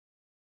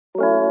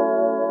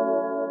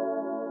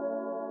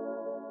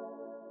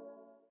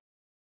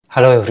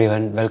Hello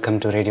everyone,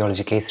 welcome to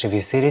Radiology Case Review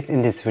Series.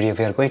 In this video,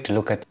 we are going to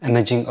look at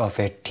imaging of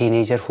a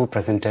teenager who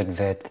presented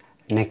with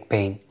neck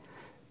pain.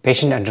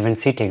 Patient underwent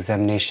CT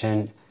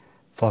examination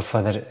for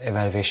further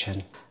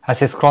evaluation. As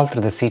you scroll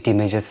through the CT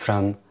images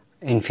from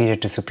inferior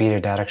to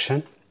superior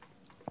direction,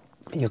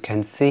 you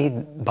can see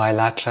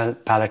bilateral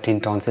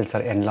palatine tonsils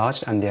are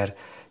enlarged and they are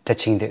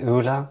touching the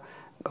uvula,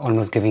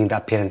 almost giving the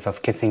appearance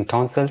of kissing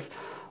tonsils.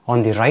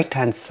 On the right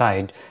hand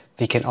side,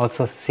 we can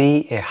also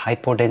see a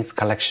hypodense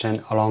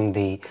collection along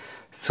the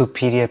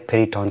superior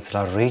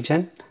peritonsillar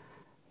region.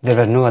 There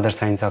were no other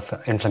signs of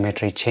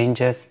inflammatory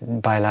changes.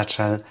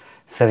 Bilateral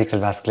cervical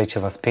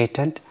vasculature was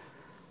patent.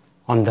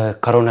 On the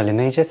coronal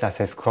images,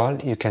 as I scroll,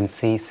 you can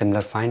see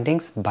similar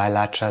findings.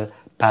 Bilateral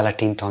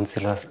palatine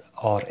tonsils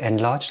are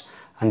enlarged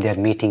and they are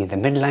meeting in the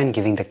midline,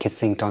 giving the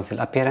kissing tonsil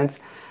appearance.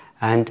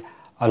 And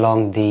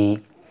along the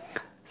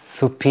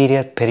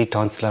superior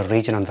peritonsillar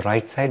region on the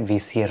right side, we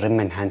see a rim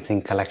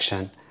enhancing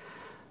collection.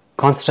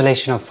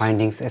 Constellation of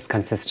findings is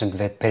consistent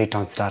with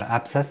peritonsillar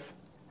abscess.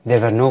 There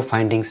were no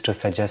findings to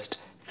suggest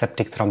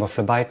septic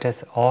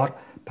thrombophlebitis or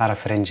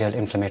parapharyngeal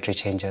inflammatory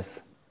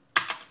changes.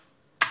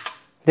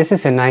 This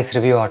is a nice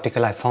review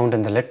article I found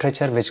in the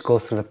literature which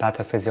goes through the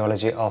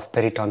pathophysiology of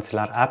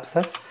peritonsillar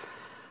abscess.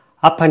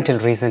 Up until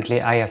recently,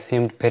 I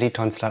assumed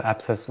peritonsillar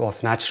abscess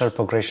was natural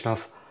progression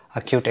of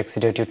acute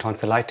exudative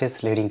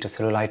tonsillitis leading to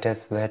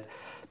cellulitis with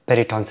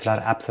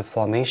peritonsillar abscess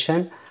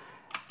formation.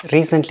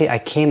 Recently, I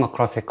came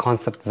across a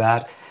concept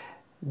where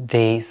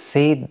they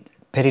say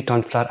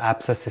peritonsillar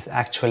abscess is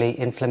actually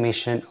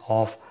inflammation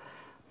of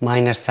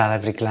minor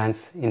salivary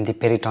glands in the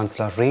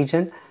peritonsillar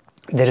region.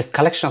 There is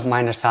collection of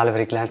minor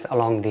salivary glands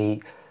along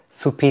the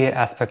superior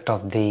aspect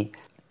of the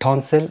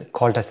tonsil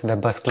called as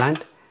Weber's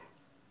gland.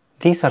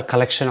 These are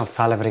collection of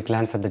salivary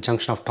glands at the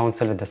junction of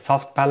tonsil with the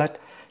soft palate.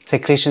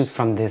 Secretions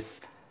from this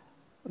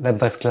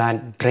Weber's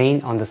gland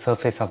drain on the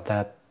surface of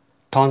the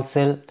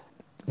tonsil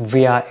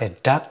via a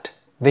duct,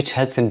 which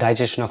helps in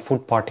digestion of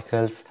food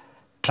particles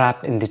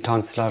trapped in the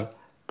tonsillar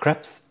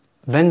crypts.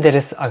 When there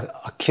is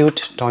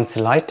acute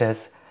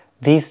tonsillitis,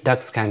 these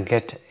ducts can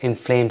get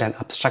inflamed and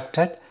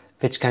obstructed,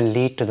 which can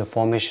lead to the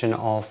formation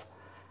of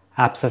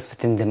abscess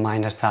within the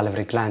minor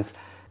salivary glands.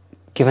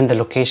 Given the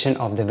location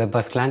of the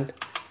Weber's gland,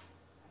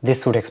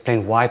 this would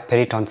explain why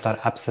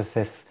peritonsillar abscess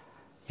is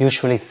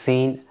usually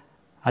seen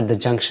at the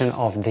junction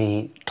of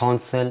the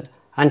tonsil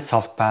and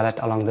soft palate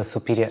along the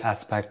superior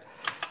aspect.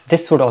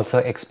 This would also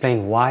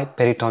explain why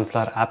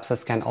peritonsillar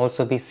abscess can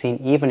also be seen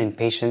even in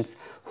patients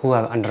who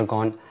have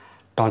undergone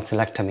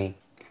tonsillectomy.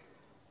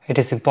 It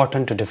is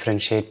important to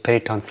differentiate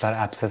peritonsillar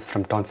abscess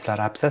from tonsillar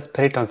abscess.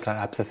 Peritonsillar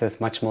abscess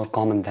is much more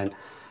common than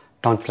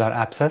tonsillar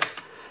abscess.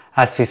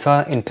 As we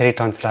saw in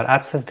peritonsillar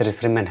abscess, there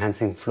is rim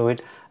enhancing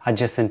fluid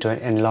adjacent to an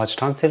enlarged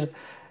tonsil,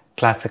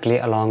 classically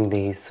along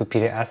the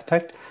superior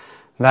aspect.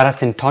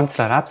 Whereas in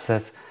tonsillar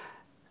abscess,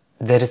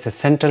 there is a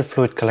central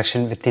fluid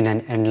collection within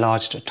an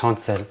enlarged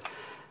tonsil.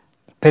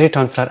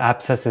 Peritonsillar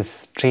abscess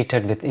is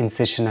treated with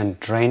incision and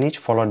drainage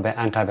followed by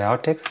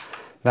antibiotics,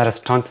 whereas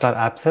tonsillar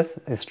abscess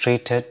is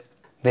treated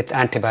with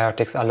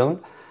antibiotics alone.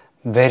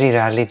 Very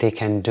rarely they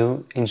can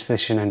do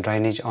incision and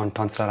drainage on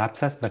tonsillar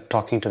abscess, but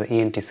talking to the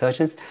ENT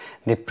surgeons,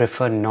 they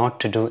prefer not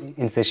to do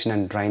incision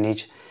and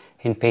drainage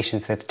in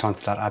patients with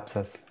tonsillar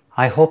abscess.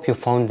 I hope you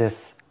found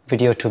this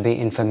video to be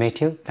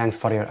informative. Thanks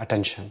for your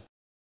attention.